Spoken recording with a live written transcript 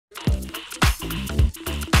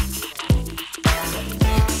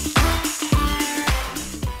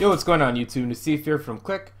Yo, what's going on YouTube? Nassif here from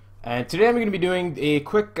Click, and today I'm going to be doing a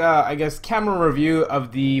quick, I guess, camera review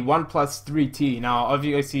of the OnePlus 3T. Now,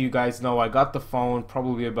 obviously you guys know I got the phone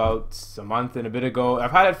probably about a month and a bit ago. I've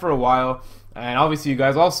had it for a while, and obviously you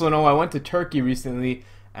guys also know I went to Turkey recently,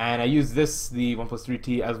 and I used the OnePlus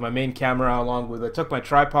 3T, as my main camera, along with, I took my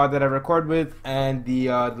tripod that I record with, and the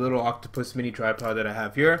little Octopus mini tripod that I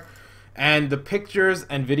have here. And the pictures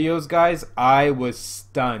and videos, guys, I was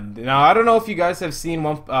stunned. Now, I don't know if you guys have seen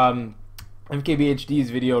MKBHD's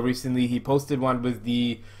video recently. He posted one with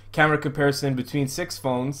the camera comparison between 6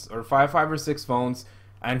 phones, or five or six phones,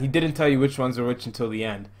 and he didn't tell you which ones are which until the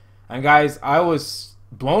end. And guys, I was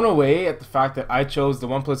blown away at the fact that I chose the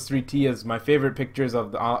OnePlus 3T as my favorite pictures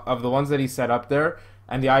of the ones that he set up there,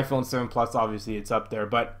 and the iPhone 7 Plus, obviously, it's up there.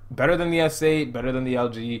 But better than the S8, better than the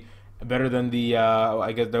LG, better than the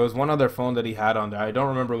I guess there was one other phone that he had on there. I don't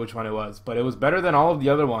remember which one it was, but it was better than all of the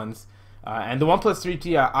other ones. And the OnePlus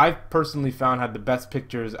 3T, I personally found, had the best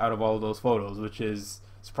pictures out of all of those photos, which is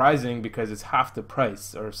surprising because it's half the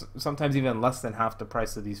price, or sometimes even less than half the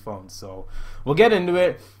price of these phones. So we'll get into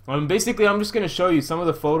it. Basically, I'm just going to show you some of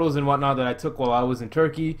the photos and whatnot that I took while I was in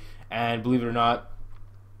Turkey, and believe it or not,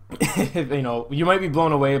 you know, you might be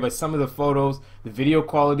blown away by some of the photos, the video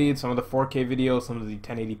quality, some of the 4K video, some of the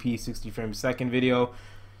 1080p 60 frames a second video.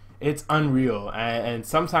 It's unreal, and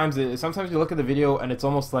sometimes you look at the video and it's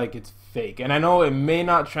almost like it's fake. And I know it may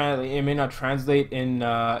not translate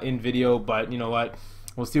in video, but you know what?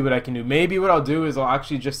 We'll see what I can do. Maybe what I'll do is I'll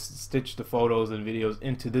actually just stitch the photos and videos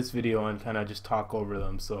into this video and kind of just talk over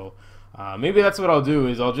them. So maybe that's what I'll do.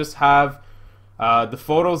 Is I'll just have the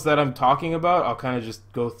photos that I'm talking about, I'll kind of just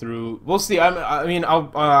go through. We'll see. I mean,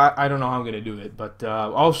 I don't know how I'm gonna do it, but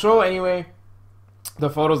I'll show anyway the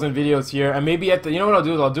photos and videos here, and maybe at the, you know what I'll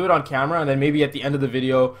do is I'll do it on camera, and then maybe at the end of the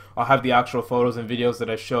video I'll have the actual photos and videos that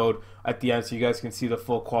I showed at the end, so you guys can see the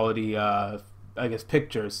full quality, I guess,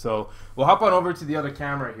 pictures. So we'll hop on over to the other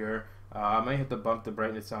camera here. I might have to bump the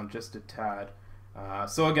brightness down just a tad.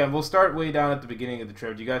 So again, we'll start way down at the beginning of the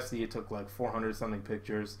trip. You guys see it took like 400 something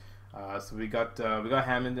pictures. So we got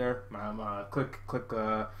ham in there, click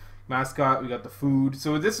mascot. We got the food.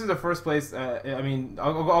 So this is the first place. I mean,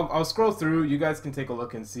 I'll scroll through. You guys can take a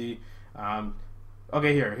look and see.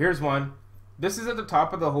 Okay, here's one. This is at the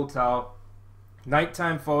top of the hotel.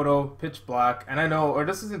 Nighttime photo, pitch black. And I know, or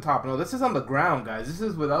this isn't top. No, this is on the ground, guys. This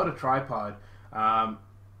is without a tripod.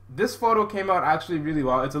 This photo came out actually really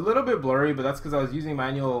well. It's a little bit blurry, but that's because I was using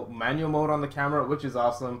manual mode on the camera, which is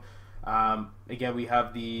awesome. Again, we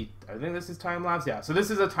have the, I think this is time-lapse. Yeah, so this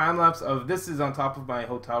is a time-lapse of, this is on top of my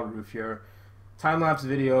hotel roof here. Time-lapse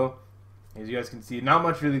video. As you guys can see, not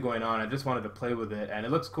much really going on. I just wanted to play with it, and it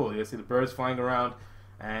looks cool. You guys see the birds flying around,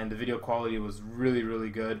 and the video quality was really, really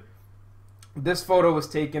good. This photo was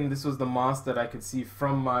taken, this was the mosque that I could see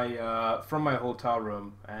from my hotel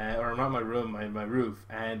room, or not my room, my roof,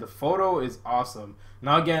 and the photo is awesome.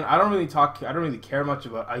 Now again, I don't really care much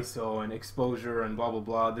about ISO and exposure and blah blah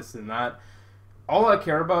blah, this and that. All I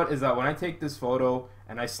care about is that when I take this photo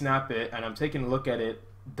and I snap it and I'm taking a look at it,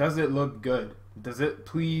 does it look good? Does it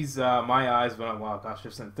please my eyes when wow gosh,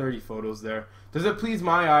 I've sent 30 photos there. Does it please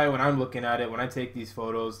my eye when I'm looking at it, when I take these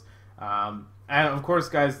photos? And of course,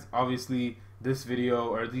 guys, obviously this video,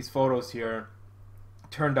 or these photos here,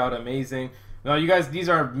 turned out amazing. Now you guys, these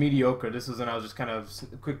are mediocre. This was when I was just kind of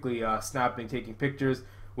quickly snapping, taking pictures.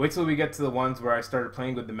 Wait till we get to the ones where I started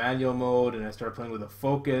playing with the manual mode and I started playing with the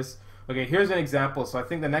focus. Okay, here's an example. So I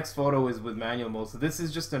think the next photo is with manual mode. So this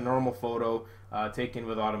is just a normal photo taken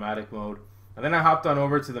with automatic mode. And then I hopped on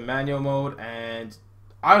over to the manual mode, and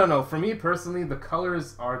I don't know, for me personally, the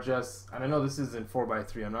colors are just, and I know this is in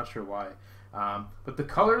 4:3, I'm not sure why. But the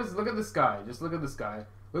colors, look at the sky, just look at the sky.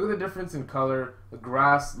 Look at the difference in color. The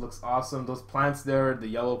grass looks awesome. Those plants there, the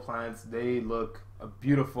yellow plants, they look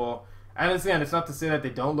beautiful. And again, it's not to say that they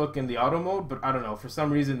don't look in the auto mode, but I don't know, for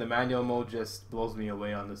some reason the manual mode just blows me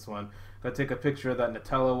away on this one. Gotta take a picture of that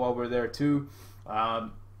Nutella while we're there too.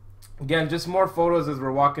 Again, just more photos as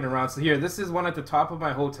we're walking around. So here, this is one at the top of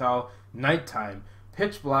my hotel, nighttime.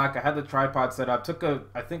 Pitch black. I had the tripod set up.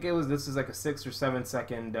 I think this is like a 6 or 7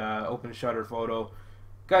 second open shutter photo.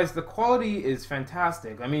 Guys, the quality is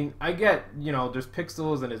fantastic. I mean, I get, you know, there's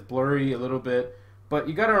pixels and it's blurry a little bit, but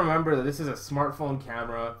you got to remember that this is a smartphone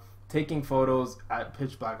camera taking photos at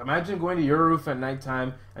pitch black. Imagine going to your roof at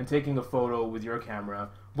nighttime and taking a photo with your camera.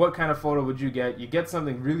 What kind of photo would you get? You get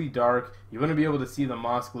something really dark. You wouldn't be able to see the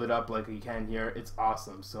mosque lit up like you can here. It's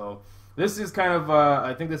awesome. So this is kind of,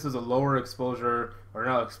 I think this is a lower exposure, or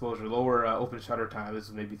not exposure, lower open shutter time. This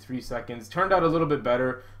is maybe 3 seconds. Turned out a little bit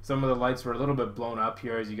better. Some of the lights were a little bit blown up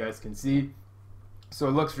here, as you guys can see. So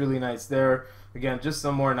it looks really nice there. again, just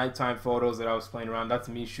some more nighttime photos that I was playing around. That's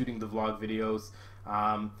me shooting the vlog videos.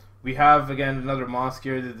 We have, again, another mosque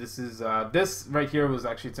here. This is this right here was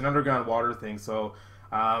actually, it's an underground water thing. So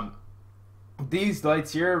these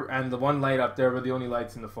lights here and the one light up there were the only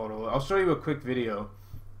lights in the photo. I'll show you a quick video.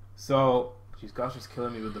 So, geez, gosh, it's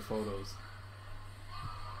killing me with the photos.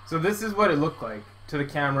 So this is what it looked like to the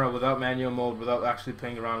camera without manual mode, without actually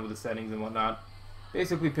playing around with the settings and whatnot.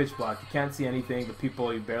 Basically pitch black. You can't see anything. The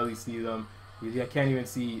people, you barely see them. You can't even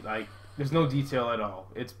see, like, there's no detail at all.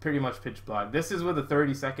 It's pretty much pitch black. This is with a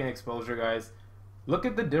 30-second exposure, guys. Look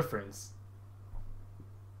at the difference.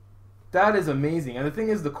 That is amazing. And the thing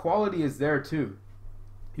is, the quality is there too.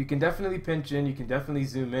 You can definitely pinch in. You can definitely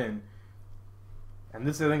zoom in. And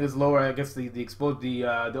this, I think, is lower. I guess the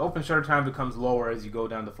open shutter time becomes lower as you go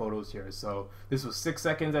down the photos here. So this was 6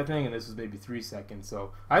 seconds, I think, and this was maybe 3 seconds.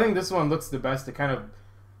 So I think this one looks the best. It kind of,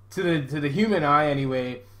 to the human eye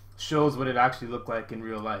anyway, shows what it actually looked like in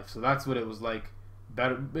real life. So that's what it was like.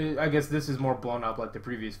 Better. I guess this is more blown up like the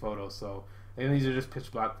previous photos. So and these are just pitch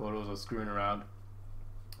black photos. I was screwing around.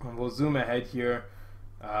 And we'll zoom ahead here.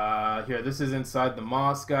 Here, this is inside the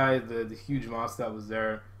mosque, guys. The huge mosque that was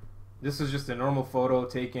there. This is just a normal photo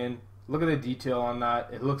taken. Look at the detail on that.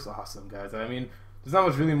 It looks awesome, guys. I mean, there's not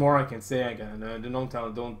much really more I can say. Again,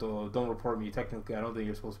 don't report me. Technically, I don't think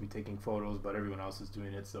you're supposed to be taking photos, but everyone else is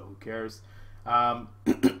doing it, so who cares?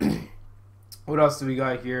 What else do we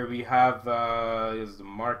got here? We have here's the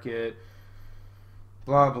market.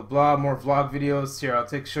 Blah blah blah. More vlog videos here. I'll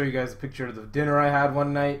show you guys a picture of the dinner I had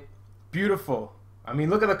one night. Beautiful. I mean,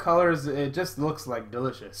 look at the colors. It just looks like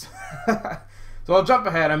delicious. So I'll jump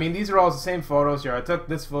ahead. I mean, these are all the same photos here. I took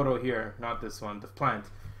this photo here, not this one, the plant.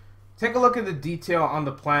 Take a look at the detail on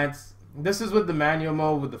the plants. This is with the manual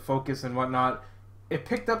mode, with the focus and whatnot. It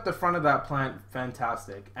picked up the front of that plant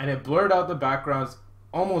fantastic, and it blurred out the backgrounds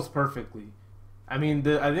almost perfectly. I mean,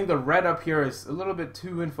 I think the red up here is a little bit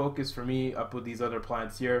too in focus for me up with these other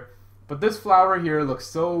plants here. But this flower here looks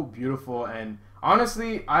so beautiful, and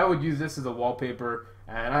honestly, I would use this as a wallpaper.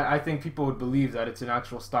 And I think people would believe that it's an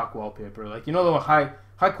actual stock wallpaper. Like, you know, the high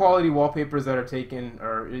quality wallpapers that are taken,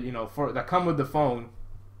 or, you know, that come with the phone.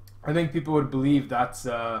 I think people would believe that's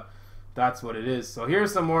what it is. So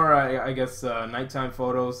here's some more, I guess, nighttime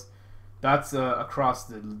photos. That's across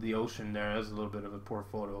the ocean there. There's a little bit of a poor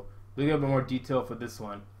photo. Look at a bit more detail for this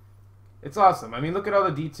one. It's awesome. I mean, look at all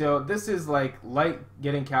the detail. This is like light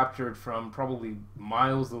getting captured from probably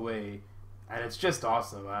miles away. And it's just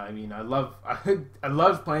awesome. I mean, I love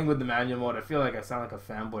playing with the manual mode. I feel like I sound like a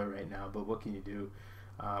fanboy right now, but what can you do?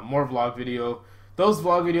 More vlog video. Those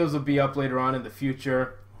vlog videos will be up later on in the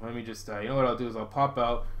future. Let me just, you know what I'll do is I'll pop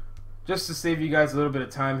out. Just to save you guys a little bit of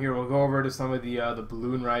time here, we'll go over to some of the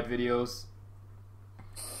balloon ride videos.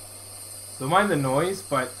 So mind the noise,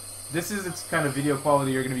 but this is its kind of video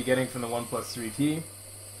quality you're going to be getting from the OnePlus 3T.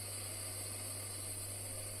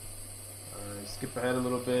 Alright, skip ahead a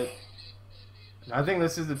little bit. I think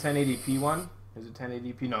this is the 1080p one. Is it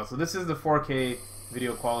 1080p? No. So this is the 4K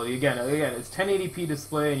video quality. Again, it's 1080p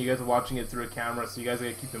display, and you guys are watching it through a camera, so you guys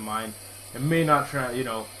gotta keep in mind it may not kind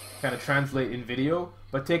of translate in video,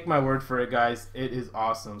 but take my word for it, guys. It is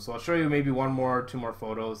awesome. So I'll show you maybe one more or two more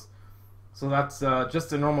photos. So that's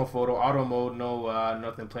just a normal photo, auto mode, no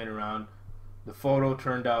nothing playing around. The photo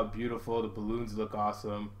turned out beautiful. The balloons look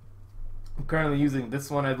awesome. I'm currently using this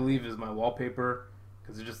one, I believe, as my wallpaper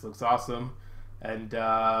because it just looks awesome. And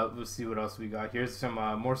we'll see what else we got. Here's some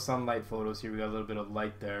more sunlight photos here. We got a little bit of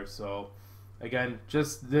light there. So again,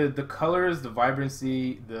 just the colors, the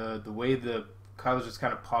vibrancy, the way the colors just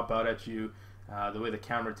kind of pop out at you, the way the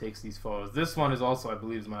camera takes these photos. This one is also, I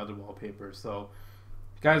believe, is my other wallpaper. So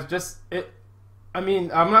guys, I mean,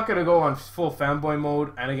 I'm not gonna go on full fanboy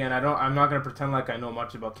mode. And again, I'm not gonna pretend like I know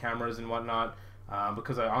much about cameras and whatnot,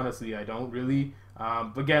 because honestly I don't really.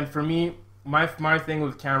 But again, for me, my thing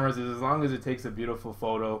with cameras is as long as it takes a beautiful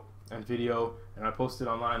photo and video and I post it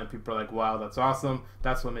online and people are like, wow, that's awesome,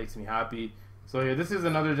 that's what makes me happy. So here, this is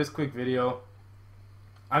another just quick video.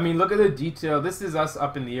 I mean, look at the detail. This is us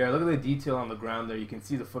up in the air. Look at the detail on the ground there. You can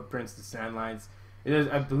see the footprints, the sand lines. It is,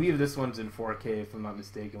 I believe this one's in 4K if I'm not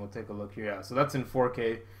mistaken. We'll take a look here. Yeah, so that's in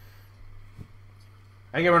 4K.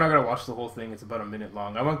 Again, we're not going to watch the whole thing. It's about a minute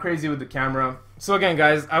long. I went crazy with the camera. So again,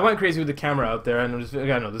 guys, I went crazy with the camera out there. And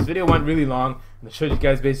again, this video went really long. And I showed you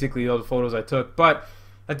guys basically all the photos I took. But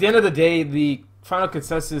at the end of the day, the final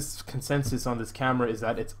consensus on this camera is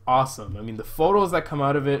that it's awesome. I mean, the photos that come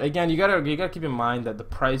out of it, again, you gotta keep in mind that the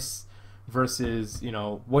price versus, you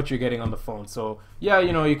know, what you're getting on the phone. So yeah,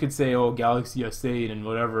 you know, you could say, oh, Galaxy S8 and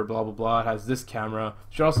whatever, blah blah blah, it has this camera.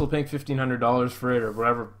 But you're also paying $1,500 for it, or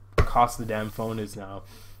whatever cost the damn phone is now.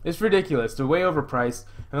 It's ridiculous. They're way overpriced,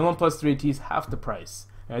 and the OnePlus 3T is half the price.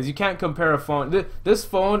 As you can't compare a phone. This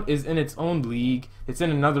phone is in its own league. It's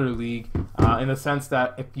in another league in the sense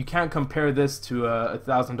that you can't compare this to a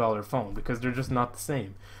 $1,000 phone because they're just not the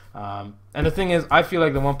same. And the thing is, I feel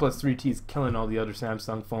like the OnePlus 3T is killing all the other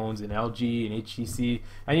Samsung phones and LG and HTC.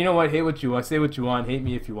 And you know what? Hate what you want. Say what you want. Hate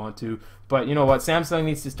me if you want to. But you know what? Samsung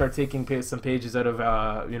needs to start taking some pages out of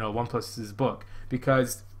OnePlus's book,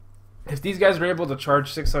 because if these guys are able to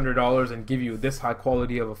charge $600 and give you this high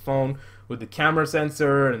quality of a phone with the camera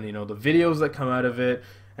sensor and the videos that come out of it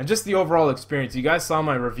and just the overall experience, you guys saw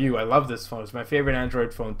my review. I love this phone. It's my favorite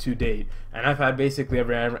Android phone to date, and I've had basically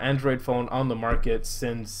every Android phone on the market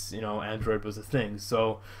since Android was a thing.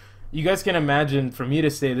 So you guys can imagine, for me to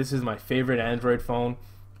say this is my favorite Android phone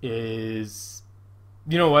is,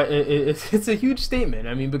 it's a huge statement.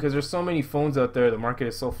 I mean, because there's so many phones out there, the market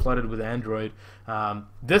is so flooded with Android.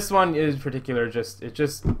 This one is particular, it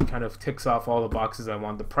just kind of ticks off all the boxes I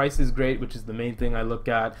want. The price is great, which is the main thing I look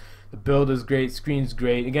at. The build is great, screen's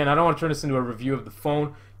great. Again, I don't want to turn this into a review of the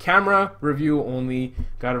phone. Camera review only,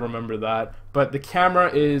 gotta remember that. But the camera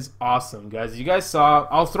is awesome, guys. You guys saw,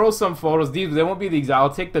 I'll throw some photos. They won't be the exact, I'll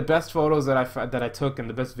take the best photos that I took and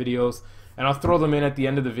the best videos, and I'll throw them in at the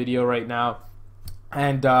end of the video right now.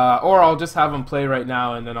 And or I'll just have them play right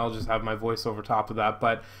now, and then I'll just have my voice over top of that.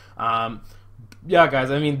 But yeah, guys,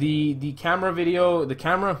 I mean, the camera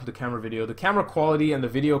quality and the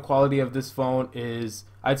video quality of this phone is,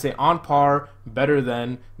 I'd say, on par, better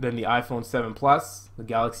than the iPhone 7 Plus, the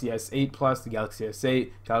Galaxy S8 Plus, the Galaxy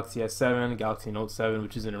S8, Galaxy S7, Galaxy Note 7,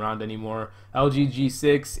 which isn't around anymore, LG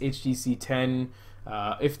G6, HTC 10,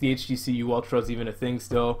 if the HTC U Ultra is even a thing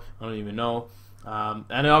still, I don't even know.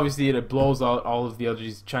 And obviously it blows out all of the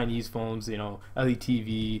LG's Chinese phones,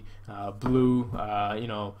 LETV, Blue,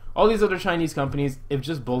 all these other Chinese companies. It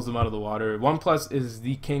just blows them out of the water. OnePlus is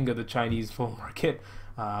the king of the Chinese phone market,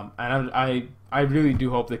 and I really do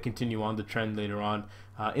hope they continue on the trend later on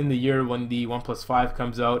in the year when the OnePlus 5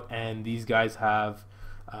 comes out, and these guys have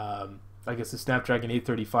I guess the Snapdragon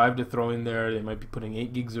 835 to throw in there. They might be putting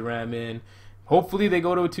 8 gigs of RAM in. Hopefully they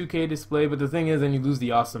go to a 2K display, but the thing is, then you lose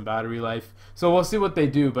the awesome battery life. So we'll see what they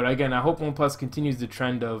do. But again, I hope OnePlus continues the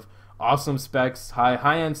trend of awesome specs,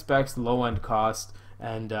 high-end specs, low-end cost,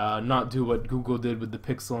 and not do what Google did with the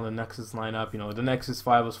Pixel and the Nexus lineup. The Nexus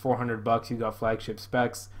 5 was $400. You got flagship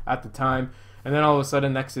specs at the time. And then all of a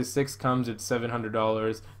sudden, Nexus 6 comes, it's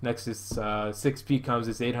 $700. Nexus 6P comes,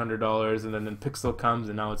 it's $800. And then Pixel comes,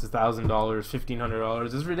 and now it's $1,000, $1,500.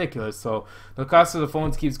 It's ridiculous. So the cost of the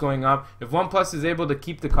phones keeps going up. If OnePlus is able to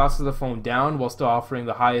keep the cost of the phone down while still offering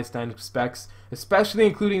the highest end specs, especially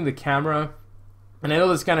including the camera, and I know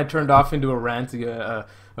this kind of turned off into a rant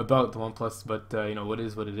about the OnePlus, but what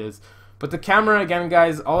is what it is. But the camera, again,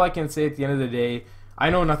 guys, all I can say at the end of the day, I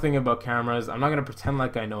know nothing about cameras. I'm not going to pretend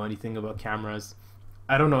like I know anything about cameras.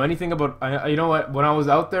 I don't know anything about, you know what, when I was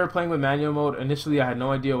out there playing with manual mode, initially I had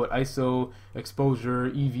no idea what ISO, exposure,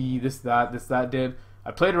 EV, this, that did. I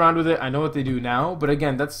played around with it. I know what they do now, but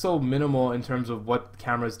again, that's so minimal in terms of what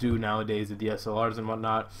cameras do nowadays, the DSLRs and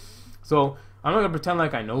whatnot. So I'm not going to pretend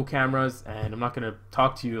like I know cameras, and I'm not going to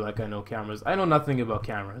talk to you like I know cameras. I know nothing about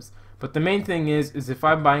cameras. But the main thing is if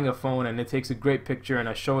I'm buying a phone and it takes a great picture and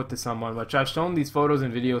I show it to someone, which I've shown these photos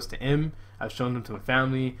and videos to him, I've shown them to my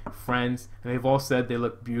family, friends, and they've all said they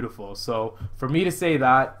look beautiful. So for me to say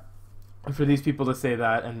that, and for these people to say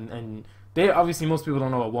that, and they obviously, most people don't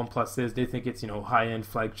know what OnePlus is. They think it's, high-end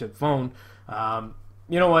flagship phone.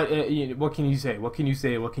 You know what can you say? What can you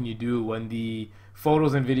say? What can you do when the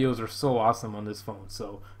photos and videos are so awesome on this phone?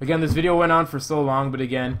 So again, this video went on for so long, but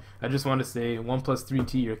again, I just want to say OnePlus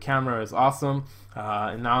 3T, your camera is awesome.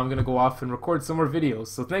 And now I'm going to go off and record some more videos.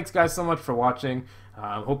 So thanks guys so much for watching.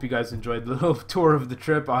 Hope you guys enjoyed the little tour of the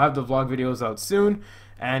trip. I'll have the vlog videos out soon,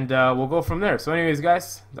 and we'll go from there. So anyways,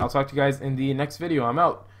 guys, I'll talk to you guys in the next video. I'm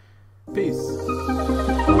out. Peace.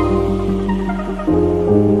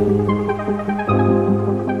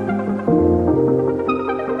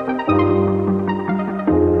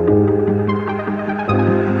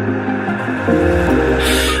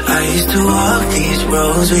 To walk these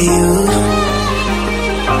roads with you.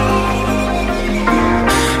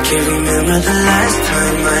 Can't remember the last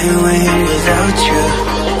time I went without you.